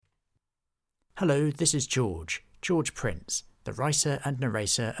Hello, this is George Prince, the writer and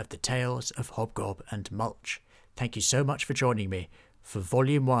narrator of the Tales of Hobgob and Mulch. Thank you so much for joining me for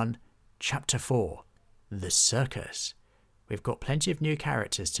Volume 1, Chapter 4, The Circus. We've got plenty of new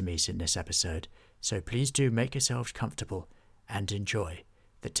characters to meet in this episode, so please do make yourselves comfortable and enjoy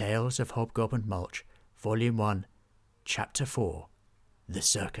the Tales of Hobgob and Mulch, Volume 1, Chapter 4, The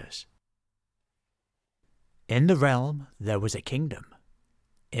Circus. In the realm there was a kingdom.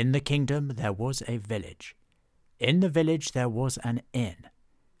 In the kingdom there was a village. In the village there was an inn.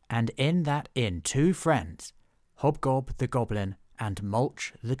 And in that inn 2 friends, Hobgob the Goblin and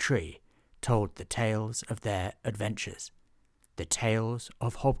Mulch the Tree, told the tales of their adventures. The Tales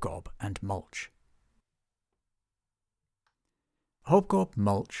of Hobgob and Mulch. Hobgob,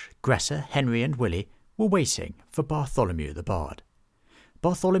 Mulch, Gresser, Henry and Willie were waiting for Bartholomew the Bard.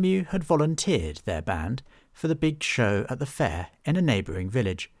 Bartholomew had volunteered their band for the big show at the fair in a neighbouring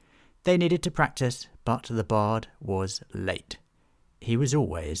village. They needed to practice, but the Bard was late. He was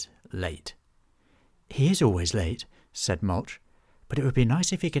always late. "He is always late," said Mulch, "but it would be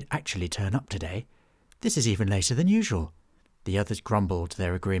nice if he could actually turn up today. This is even later than usual." The others grumbled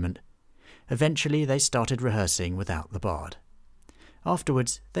their agreement. Eventually they started rehearsing without the Bard.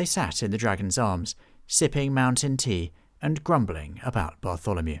 Afterwards they sat in the Dragon's Arms, sipping mountain tea and grumbling about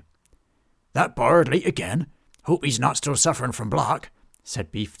Bartholomew. "That Bard late again? Hope he's not still suffering from black,"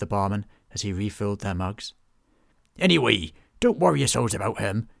 said Beef the barman as he refilled their mugs. "Anyway, don't worry yourselves about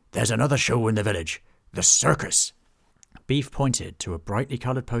him. There's another show in the village. The circus." Beef pointed to a brightly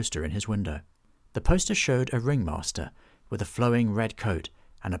coloured poster in his window. The poster showed a ringmaster with a flowing red coat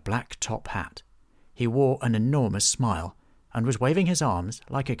and a black top hat. He wore an enormous smile and was waving his arms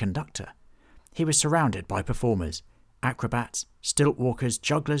like a conductor. He was surrounded by performers, acrobats, stilt walkers,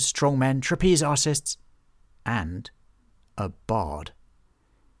 jugglers, strongmen, trapeze artists, and a bard.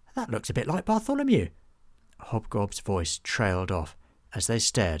 "That looks a bit like Bartholomew." Hobgob's voice trailed off as they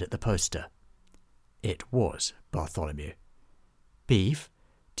stared at the poster. It was Bartholomew. "Beef,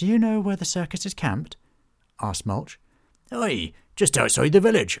 do you know where the circus is camped?" asked Mulch. "Aye, just outside the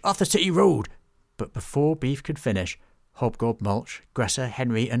village, off the city road." But before Beef could finish, Hobgob, Mulch, Gresser,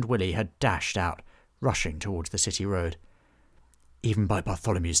 Henry and Willie had dashed out, rushing towards the city road. "Even by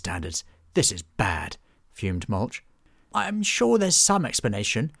Bartholomew's standards, this is bad," fumed Mulch. "I'm sure there's some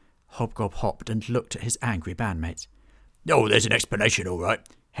explanation." Hobgob hopped and looked at his angry bandmates. "Oh, there's an explanation, all right,"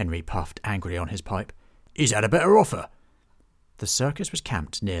 Henry puffed angrily on his pipe. "He's had a better offer." The circus was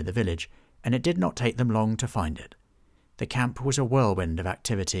camped near the village, and it did not take them long to find it. The camp was a whirlwind of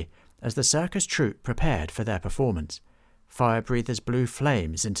activity as the circus troupe prepared for their performance. Fire breathers blew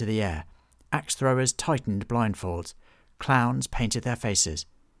flames into the air, axe throwers tightened blindfolds, clowns painted their faces,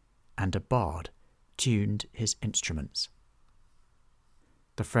 and a bard tuned his instruments.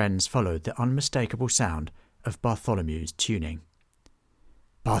 The friends followed the unmistakable sound of Bartholomew's tuning.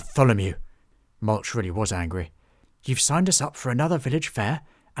 "Bartholomew," Mulch really was angry, "you've signed us up for another village fair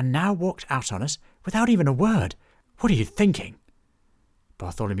and now walked out on us without even a word. What are you thinking?"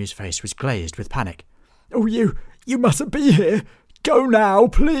 Bartholomew's face was glazed with panic. "Oh, you mustn't be here. Go now,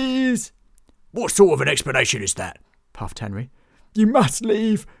 please." "What sort of an explanation is that?" puffed Henry. "You must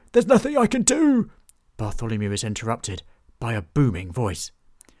leave. There's nothing I can do." Bartholomew was interrupted by a booming voice.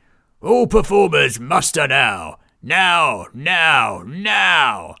 "All performers muster now! Now! Now!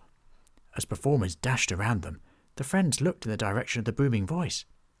 Now!" As performers dashed around them, the friends looked in the direction of the booming voice.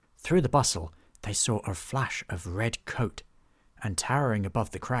 Through the bustle, they saw a flash of red coat, and towering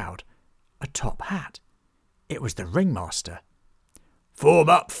above the crowd, a top hat. It was the ringmaster. Form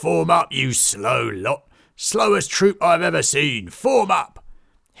up, you slow lot! Slowest troop I've ever seen! Form up!"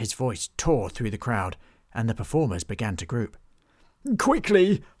 His voice tore through the crowd, and the performers began to group.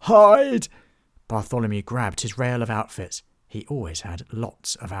 "Quickly, hide!" Bartholomew grabbed his rail of outfits. He always had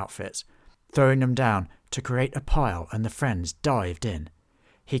lots of outfits, throwing them down to create a pile, and the friends dived in.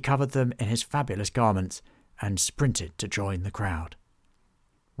 He covered them in his fabulous garments and sprinted to join the crowd.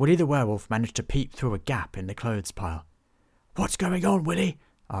 Willie the werewolf managed to peep through a gap in the clothes pile. "What's going on, Willie?"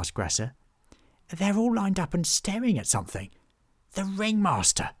 asked Gresser. "They're all lined up and staring at something. The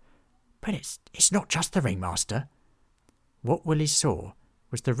ringmaster. But it's not just the ringmaster." What Willie saw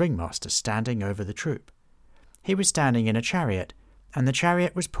was the ringmaster standing over the troop. He was standing in a chariot, and the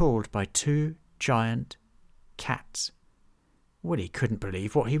chariot was pulled by 2 giant cats. Willie couldn't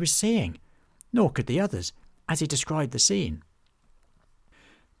believe what he was seeing, nor could the others, as he described the scene.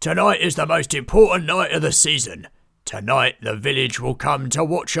 "Tonight is the most important night of the season. Tonight the village will come to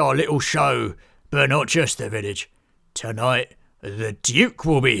watch our little show, but not just the village. Tonight the Duke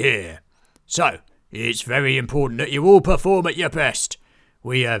will be here. So, it's very important that you all perform at your best.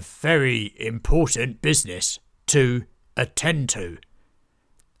 We have very important business to attend to."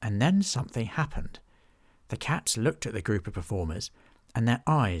 And then something happened. The cats looked at the group of performers, and their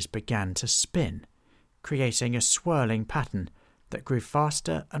eyes began to spin, creating a swirling pattern that grew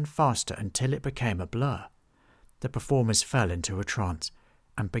faster and faster until it became a blur. The performers fell into a trance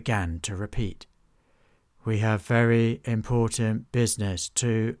and began to repeat, "We have very important business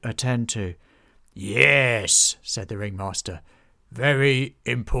to attend to." "Yes," said the ringmaster. "Very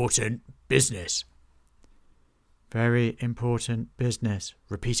important business." "Very important business,"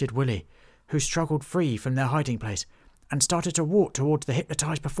 repeated Willie, who struggled free from their hiding place and started to walk towards the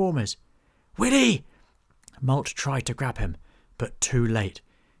hypnotized performers. "Willie!" Mulch tried to grab him, but too late.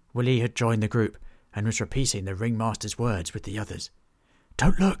 Willie had joined the group and was repeating the ringmaster's words with the others.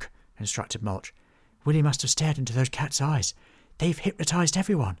 "Don't look," instructed Mulch. "Willie must have stared into those cats' eyes. They've hypnotized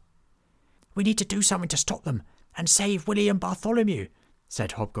everyone." "We need to do something to stop them and save Willie and Bartholomew,"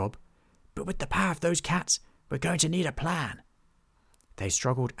 said Hobgob. "But with the power of those cats, we're going to need a plan." They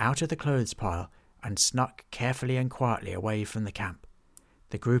struggled out of the clothes pile and snuck carefully and quietly away from the camp.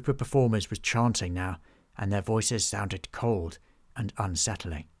 The group of performers was chanting now, and their voices sounded cold and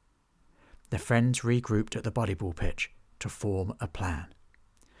unsettling. The friends regrouped at the volleyball pitch to form a plan.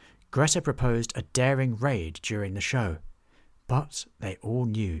 Greta proposed a daring raid during the show, but they all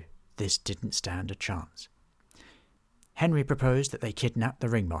knew this didn't stand a chance. Henry proposed that they kidnap the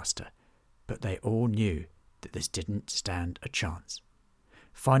ringmaster, but they all knew that this didn't stand a chance.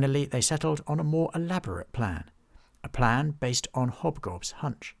 Finally, they settled on a more elaborate plan, a plan based on Hobgob's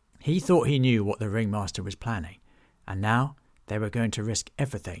hunch. He thought he knew what the ringmaster was planning, and now they were going to risk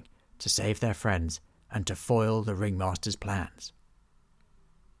everything to save their friends and to foil the ringmaster's plans.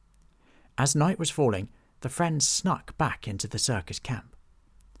 As night was falling, the friends snuck back into the circus camp.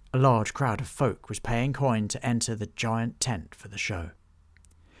 A large crowd of folk was paying coin to enter the giant tent for the show.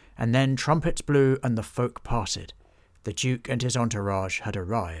 And then trumpets blew and the folk parted. The Duke and his entourage had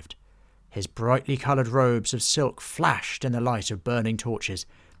arrived. His brightly coloured robes of silk flashed in the light of burning torches,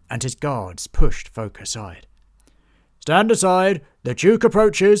 and his guards pushed folk aside. "Stand aside! The Duke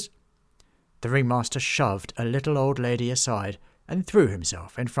approaches!" The ringmaster shoved a little old lady aside and threw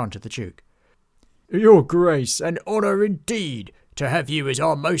himself in front of the Duke. "Your Grace, an honour indeed to have you as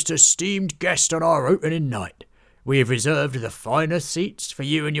our most esteemed guest on our opening night. We have reserved the finest seats for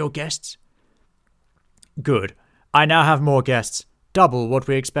you and your guests." "Good. I now have more guests, double what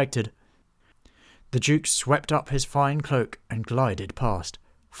we expected." The Duke swept up his fine cloak and glided past,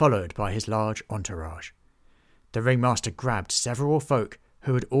 followed by his large entourage. The ringmaster grabbed several folk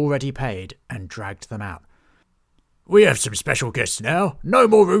who had already paid and dragged them out. "We have some special guests now. No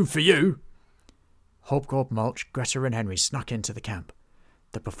more room for you." Hobgob, Mulch, Greta and Henry snuck into the camp.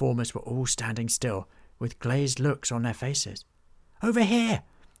 The performers were all standing still, with glazed looks on their faces. "Over here!"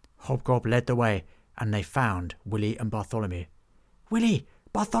 Hobgob led the way, and they found Willie and Bartholomew. "Willie!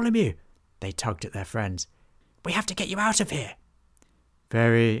 Bartholomew!" They tugged at their friends. "We have to get you out of here."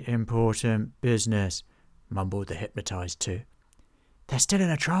 "Very important business," mumbled the hypnotized two. "They're still in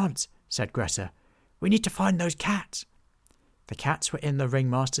a trance," said Greta. "We need to find those cats." The cats were in the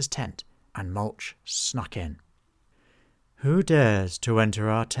ringmaster's tent, and Mulch snuck in. "Who dares to enter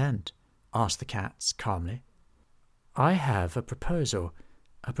our tent?" asked the cats calmly. "I have a proposal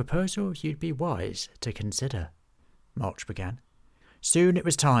you'd be wise to consider," Mulch began. Soon it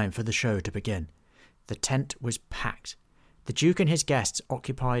was time for the show to begin. The tent was packed. The Duke and his guests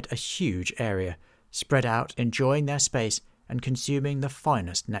occupied a huge area, spread out, enjoying their space and consuming the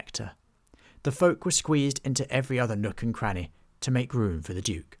finest nectar. The folk were squeezed into every other nook and cranny to make room for the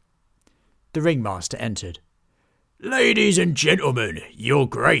Duke. The ringmaster entered. "Ladies and gentlemen, your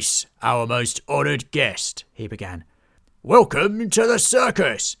Grace, our most honoured guest," he began. "Welcome to the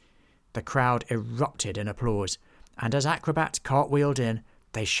circus!" The crowd erupted in applause, and as acrobats cartwheeled in,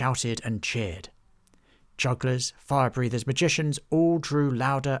 they shouted and cheered. Jugglers, fire-breathers, magicians all drew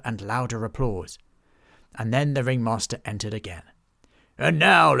louder and louder applause. And then the ringmaster entered again. "And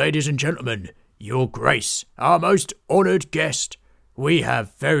now, ladies and gentlemen, your Grace, our most honoured guest, we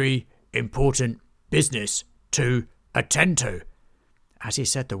have very important business to attend to." As he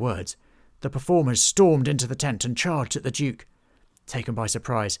said the words, the performers stormed into the tent and charged at the Duke. Taken by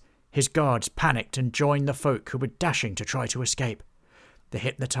surprise, his guards panicked and joined the folk who were dashing to try to escape. The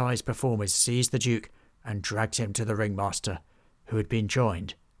hypnotized performers seized the Duke and dragged him to the ringmaster, who had been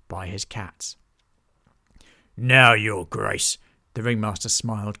joined by his cats. "Now, your Grace," the ringmaster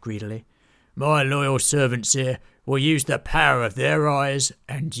smiled greedily, "my loyal servants here will use the power of their eyes,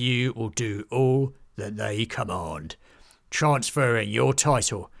 and you will do all that they command, transferring your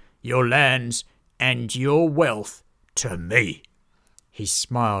title, your lands, and your wealth to me." He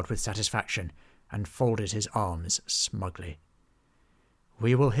smiled with satisfaction and folded his arms smugly.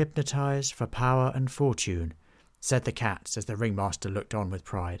 "We will hypnotize for power and fortune," said the cats as the ringmaster looked on with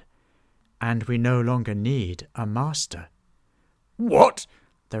pride. "And we no longer need a master." "What?"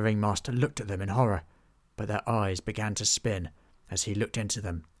 The ringmaster looked at them in horror, but their eyes began to spin as he looked into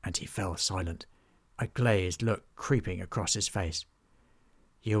them, and he fell silent, a glazed look creeping across his face.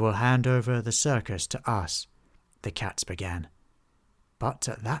 "You will hand over the circus to us," the cats began. But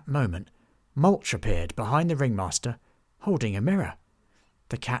at that moment, Mulch appeared behind the ringmaster, holding a mirror.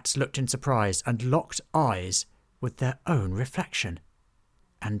 The cats looked in surprise and locked eyes with their own reflection.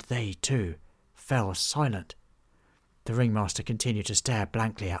 And they, too, fell silent. The ringmaster continued to stare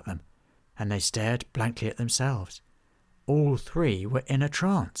blankly at them, and they stared blankly at themselves. All three were in a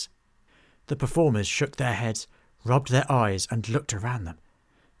trance. The performers shook their heads, rubbed their eyes, and looked around them.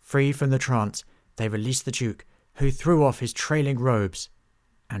 Free from the trance, they released the Duke, who threw off his trailing robes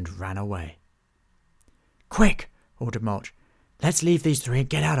and ran away. "Quick!" ordered Mulch. "Let's leave these three and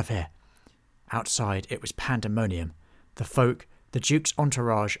get out of here." Outside it was pandemonium. The folk, the Duke's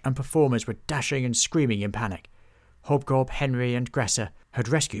entourage, and performers were dashing and screaming in panic. Hobgob, Henry, and Gresser had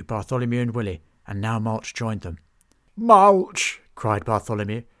rescued Bartholomew and Willie, and now Mulch joined them. "Mulch!" cried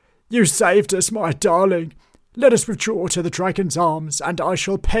Bartholomew. "You saved us, my darling. Let us withdraw to the dragon's arms, and I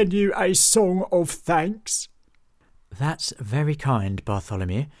shall pen you a song of thanks." "That's very kind,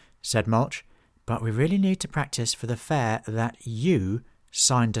 Bartholomew," said Mulch, "but we really need to practice for the fair that you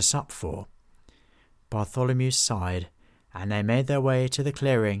signed us up for." Bartholomew sighed, and they made their way to the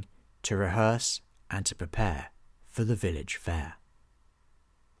clearing to rehearse and to prepare for the village fair.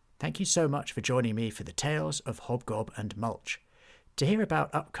 Thank you so much for joining me for the Tales of Hobgob and Mulch. To hear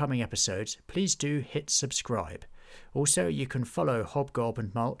about upcoming episodes, please do hit subscribe. Also, you can follow Hobgob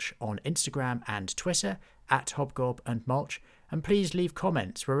and Mulch on Instagram and Twitter @Hobgob and Mulch, and please leave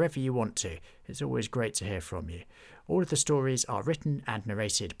comments wherever you want to. It's always great to hear from you. All of the stories are written and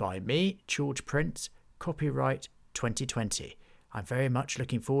narrated by me, George Prince, copyright 2020. I'm very much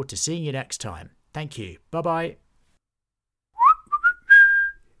looking forward to seeing you next time. Thank you. Bye-bye.